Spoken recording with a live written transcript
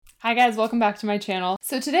Hi guys, welcome back to my channel.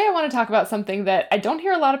 So today I want to talk about something that I don't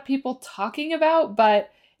hear a lot of people talking about,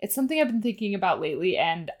 but it's something I've been thinking about lately,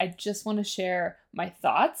 and I just want to share my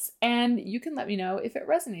thoughts, and you can let me know if it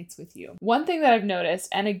resonates with you. One thing that I've noticed,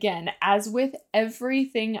 and again, as with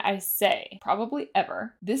everything I say, probably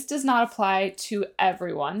ever, this does not apply to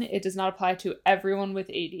everyone. It does not apply to everyone with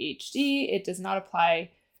ADHD. It does not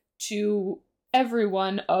apply to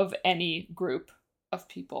everyone of any group of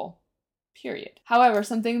people. Period. However,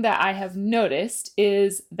 something that I have noticed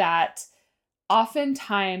is that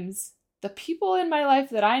oftentimes the people in my life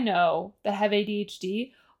that I know that have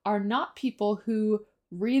ADHD are not people who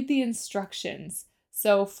read the instructions.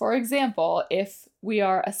 So, for example, if we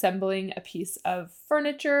are assembling a piece of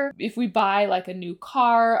furniture, if we buy like a new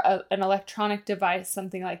car, an electronic device,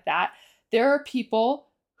 something like that, there are people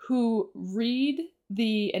who read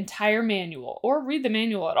the entire manual or read the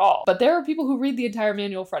manual at all. But there are people who read the entire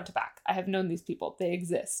manual front to back. I have known these people. They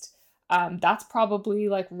exist. That's probably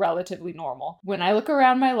like relatively normal. When I look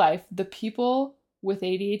around my life, the people with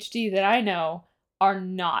ADHD that I know are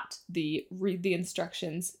not the read the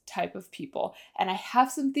instructions type of people. And I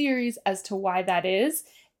have some theories as to why that is.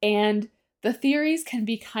 And the theories can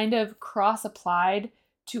be kind of cross-applied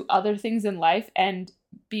to other things in life and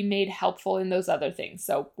be made helpful in those other things.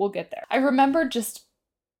 So we'll get there. I remember just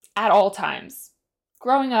at all times,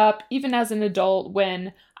 growing up, even as an adult,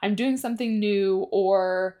 when I'm doing something new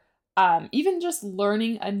or even just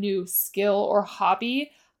learning a new skill or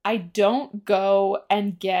hobby, I don't go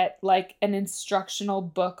and get like an instructional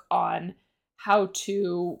book on how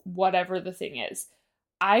to whatever the thing is.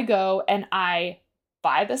 I go and I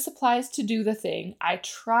buy the supplies to do the thing. I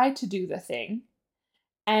try to do the thing.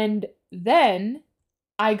 And then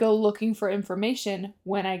I go looking for information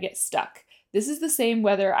when I get stuck. This is the same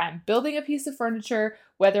whether I'm building a piece of furniture,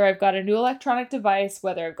 whether I've got a new electronic device,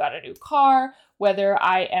 whether I've got a new car, whether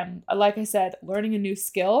I am, like I said, learning a new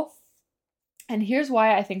skill. And here's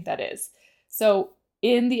why I think that is. So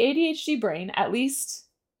in the ADHD brain, at least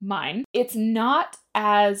mine, it's not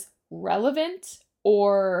as relevant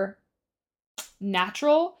or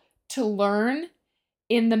natural to learn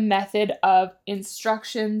in the method of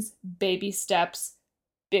instructions, baby steps,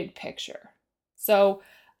 big picture. So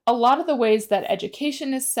a lot of the ways that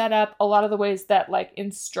education is set up, a lot of the ways that like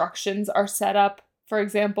instructions are set up, for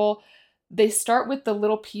example, they start with the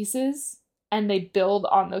little pieces and they build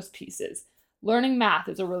on those pieces. Learning math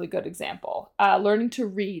is a really good example. Learning to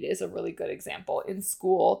read is a really good example. In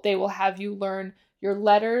school, they will have you learn your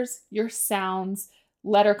letters, your sounds,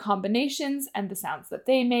 letter combinations and the sounds that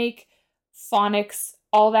they make, phonics,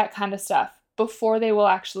 all that kind of stuff before they will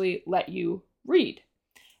actually let you read.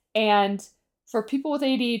 And for people with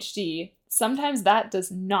ADHD, sometimes that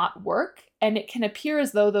does not work, and it can appear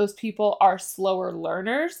as though those people are slower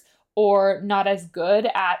learners or not as good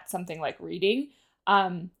at something like reading,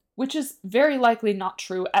 which is very likely not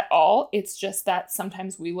true at all. It's just that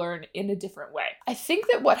sometimes we learn in a different way. I think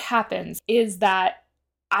that what happens is that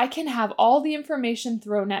I can have all the information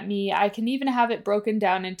thrown at me. I can even have it broken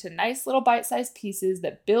down into nice little bite-sized pieces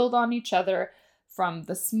that build on each other from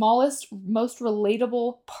the smallest, most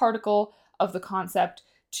relatable particle of the concept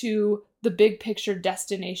to the big picture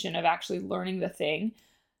destination of actually learning the thing.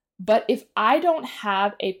 But if I don't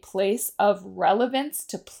have a place of relevance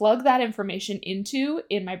to plug that information into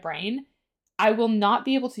in my brain, I will not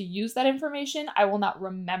be able to use that information. I will not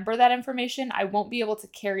remember that information. I won't be able to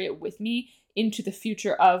carry it with me into the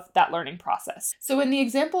future of that learning process. So in the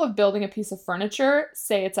example of building a piece of furniture,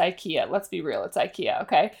 say it's IKEA. Let's be real, it's IKEA,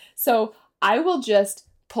 okay? So I will just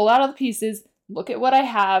pull out all the pieces, look at what I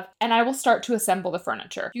have, and I will start to assemble the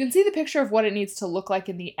furniture. You can see the picture of what it needs to look like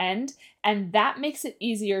in the end, and that makes it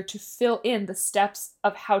easier to fill in the steps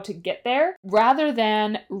of how to get there, rather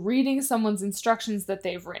than reading someone's instructions that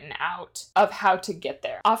they've written out of how to get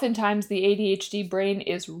there. Oftentimes, the ADHD brain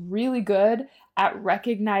is really good at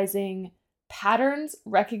recognizing patterns,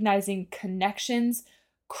 recognizing connections,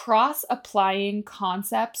 cross-applying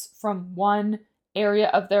concepts from one area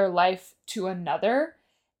of their life to another.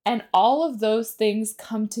 And all of those things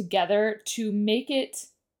come together to make it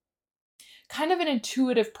kind of an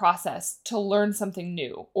intuitive process to learn something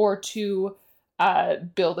new or to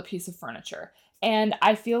build a piece of furniture. And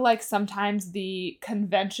I feel like sometimes the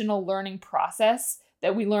conventional learning process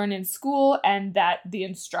that we learn in school and that the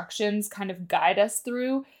instructions kind of guide us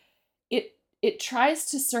through, it tries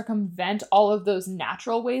to circumvent all of those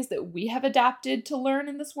natural ways that we have adapted to learn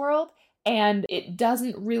in this world. And it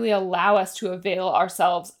doesn't really allow us to avail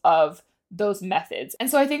ourselves of those methods.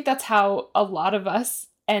 And so I think that's how a lot of us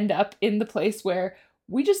end up in the place where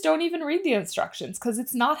we just don't even read the instructions because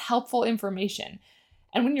it's not helpful information.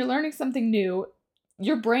 And when you're learning something new,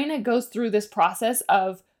 your brain goes through this process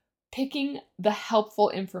of picking the helpful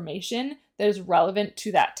information that is relevant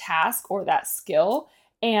to that task or that skill.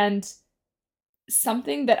 And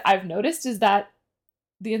something that I've noticed is that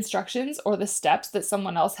the instructions or the steps that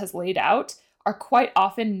someone else has laid out are quite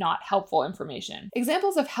often not helpful information.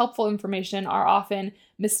 Examples of helpful information are often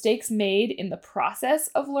mistakes made in the process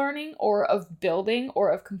of learning or of building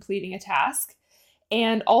or of completing a task,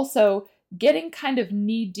 and also getting kind of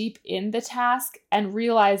knee deep in the task and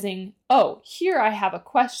realizing, oh, here I have a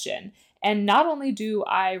question. And not only do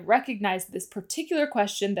I recognize this particular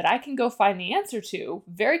question that I can go find the answer to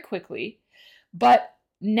very quickly, but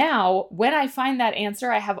now, when I find that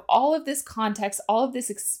answer, I have all of this context, all of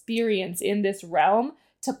this experience in this realm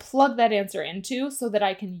to plug that answer into so that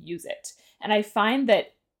I can use it. And I find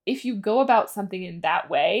that if you go about something in that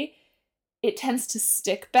way, it tends to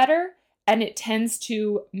stick better and it tends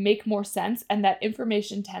to make more sense, and that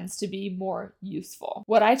information tends to be more useful.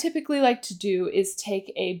 What I typically like to do is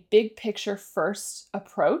take a big picture first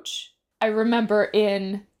approach. I remember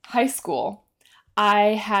in high school, I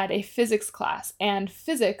had a physics class, and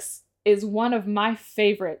physics is one of my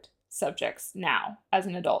favorite subjects now as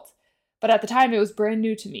an adult. But at the time, it was brand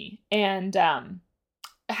new to me. And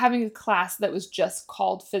having a class that was just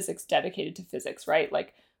called physics, dedicated to physics, right?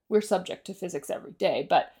 Like, we're subject to physics every day,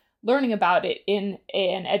 but learning about it in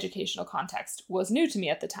an educational context was new to me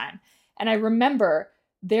at the time. And I remember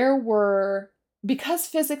because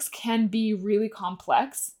physics can be really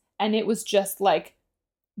complex, and it was just like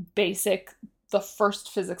basic, the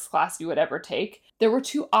first physics class you would ever take, there were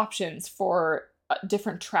two options for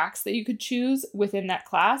different tracks that you could choose within that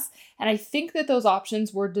class. And I think that those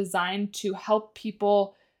options were designed to help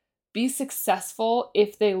people be successful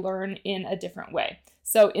if they learn in a different way.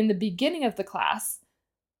 So in the beginning of the class,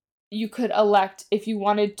 you could elect if you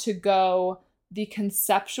wanted to go the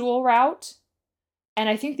conceptual route. And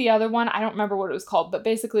I think the other one, I don't remember what it was called, but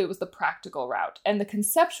basically it was the practical route. And the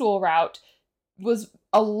conceptual route was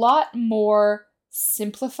a lot more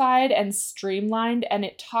simplified and streamlined, and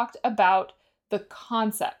it talked about the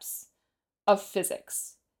concepts of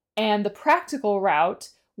physics. And the practical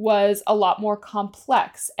route was a lot more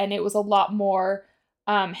complex, and it was a lot more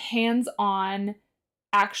hands-on,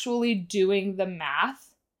 actually doing the math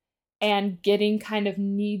and getting kind of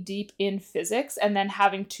knee-deep in physics, and then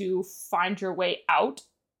having to find your way out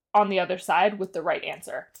on the other side with the right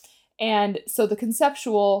answer. And so the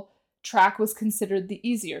conceptual track was considered the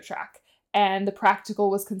easier track, and the practical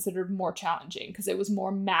was considered more challenging because it was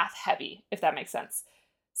more math heavy, if that makes sense.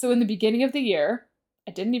 So in the beginning of the year,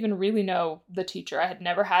 I didn't even really know the teacher. I had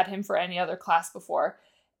never had him for any other class before,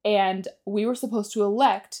 and we were supposed to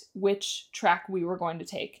elect which track we were going to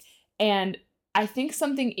take. And I think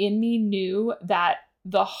something in me knew that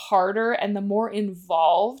the harder and the more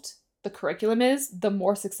involved the curriculum is, the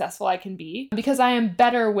more successful I can be, because I am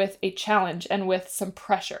better with a challenge and with some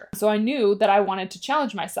pressure. So I knew that I wanted to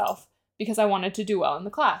challenge myself because I wanted to do well in the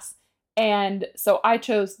class. And so I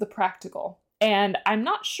chose the practical. And I'm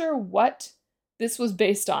not sure what this was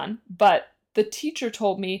based on, but the teacher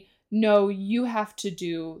told me, no, you have to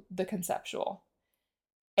do the conceptual.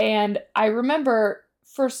 And I remember,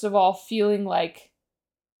 first of all, feeling like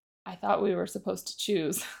I thought we were supposed to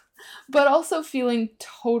choose, but also feeling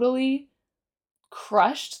totally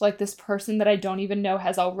crushed, like this person that I don't even know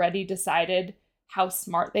has already decided how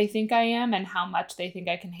smart they think I am and how much they think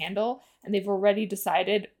I can handle. And they've already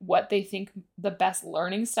decided what they think the best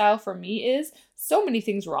learning style for me is. So many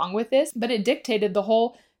things wrong with this, but it dictated the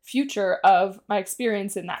whole future of my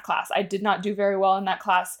experience in that class. I did not do very well in that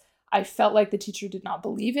class. I felt like the teacher did not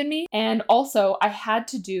believe in me. And also I had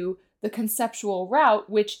to do the conceptual route,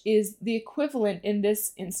 which is the equivalent in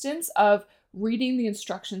this instance of reading the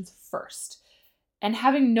instructions first and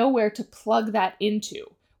having nowhere to plug that into.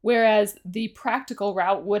 Whereas the practical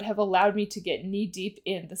route would have allowed me to get knee deep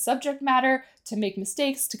in the subject matter, to make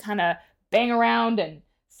mistakes, to kind of bang around and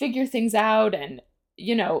figure things out and,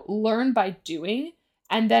 learn by doing,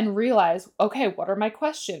 and then realize, okay, what are my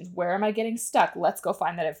questions? Where am I getting stuck? Let's go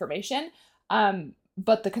find that information.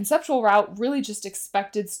 But the conceptual route really just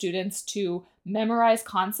expected students to memorize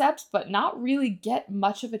concepts, but not really get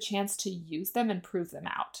much of a chance to use them and prove them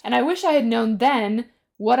out. And I wish I had known then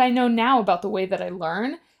what I know now about the way that I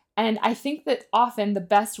learn. And I think that often the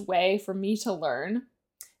best way for me to learn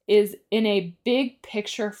is in a big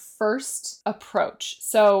picture first approach.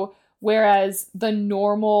 So whereas the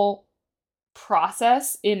normal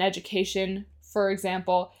process in education, for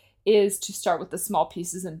example, is to start with the small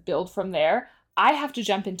pieces and build from there, I have to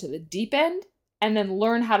jump into the deep end and then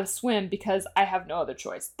learn how to swim because I have no other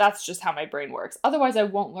choice. That's just how my brain works. Otherwise, I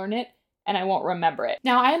won't learn it and I won't remember it.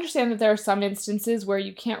 Now, I understand that there are some instances where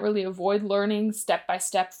you can't really avoid learning step by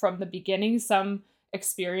step from the beginning. Some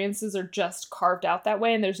experiences are just carved out that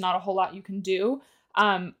way, and there's not a whole lot you can do.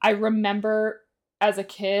 I remember as a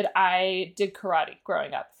kid, I did karate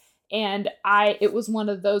growing up. And it was one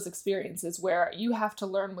of those experiences where you have to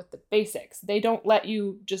learn with the basics. They don't let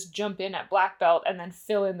you just jump in at black belt and then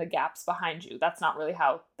fill in the gaps behind you. That's not really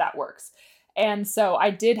how that works. And so I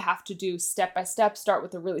did have to do step by step, start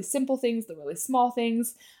with the really simple things, the really small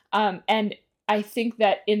things. And I think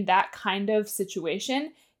that in that kind of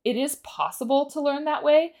situation, it is possible to learn that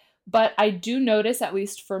way. But I do notice, at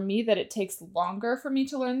least for me, that it takes longer for me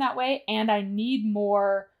to learn that way. And I need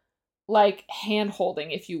more like hand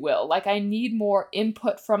holding, if you will. Like I need more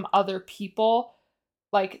input from other people,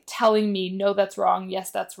 like telling me, no, that's wrong.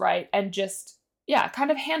 Yes, that's right. And just, yeah,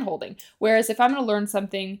 kind of hand holding. Whereas if I'm going to learn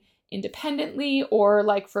something independently, or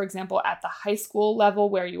like, for example, at the high school level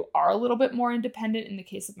where you are a little bit more independent, in the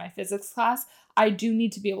case of my physics class, I do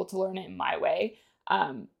need to be able to learn it in my way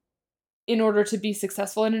in order to be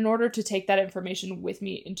successful and in order to take that information with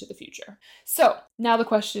me into the future. So now the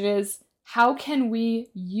question is, how can we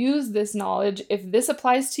use this knowledge if this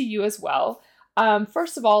applies to you as well?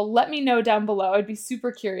 First of all, let me know down below. I'd be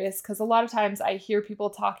super curious because a lot of times I hear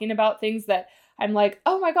people talking about things that I'm like,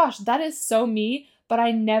 oh my gosh, that is so me, but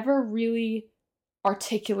I never really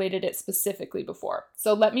articulated it specifically before.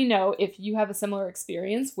 So let me know if you have a similar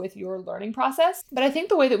experience with your learning process. But I think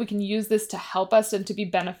the way that we can use this to help us and to be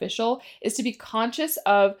beneficial is to be conscious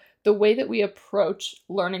of the way that we approach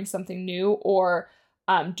learning something new or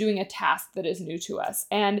doing a task that is new to us.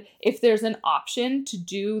 And if there's an option to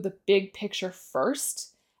do the big picture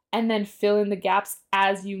first and then fill in the gaps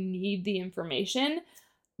as you need the information,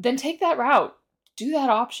 then take that route. Do that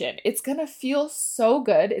option. It's going to feel so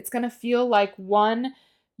good. It's going to feel like, one,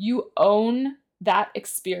 you own that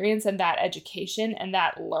experience and that education and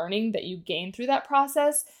that learning that you gain through that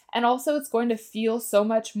process. And also it's going to feel so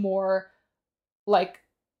much more like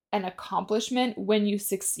an accomplishment when you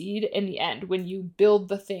succeed in the end, when you build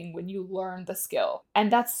the thing, when you learn the skill.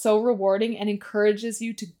 And that's so rewarding and encourages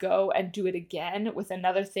you to go and do it again with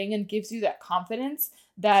another thing and gives you that confidence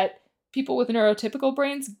that people with neurotypical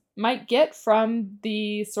brains might get from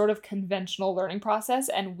the sort of conventional learning process,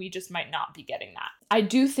 and we just might not be getting that. I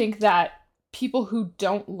do think that people who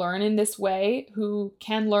don't learn in this way, who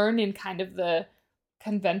can learn in kind of the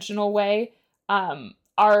conventional way,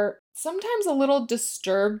 are sometimes a little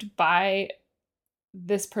disturbed by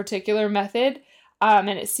this particular method. And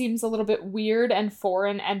it seems a little bit weird and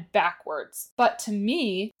foreign and backwards. But to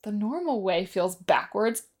me, the normal way feels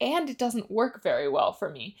backwards and it doesn't work very well for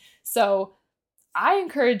me. So I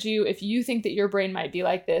encourage you, if you think that your brain might be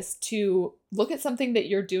like this, to look at something that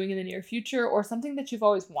you're doing in the near future or something that you've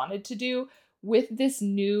always wanted to do with this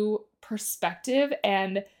new perspective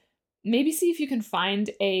and maybe see if you can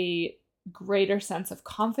find a greater sense of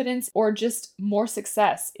confidence or just more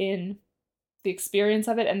success in the experience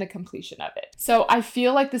of it and the completion of it. So I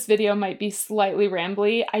feel like this video might be slightly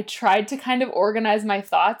rambly. I tried to kind of organize my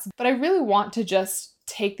thoughts, but I really want to just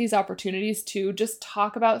take these opportunities to just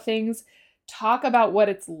talk about things, talk about what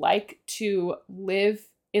it's like to live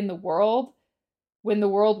in the world when the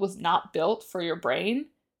world was not built for your brain,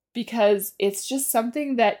 because it's just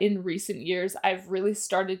something that in recent years I've really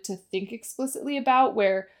started to think explicitly about,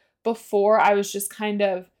 where before I was just kind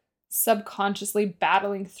of subconsciously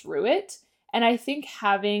battling through it. And I think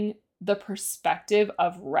having the perspective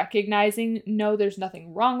of recognizing, no, there's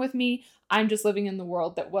nothing wrong with me, I'm just living in the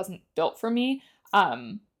world that wasn't built for me,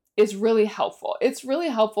 is really helpful. It's really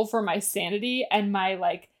helpful for my sanity and my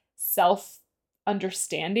like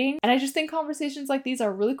self-understanding. And I just think conversations like these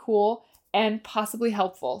are really cool and possibly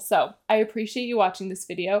helpful. So I appreciate you watching this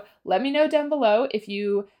video. Let me know down below if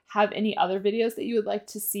you have any other videos that you would like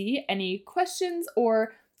to see, any questions,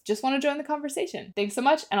 or just want to join the conversation. Thanks so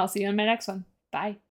much, and I'll see you in my next one. Bye.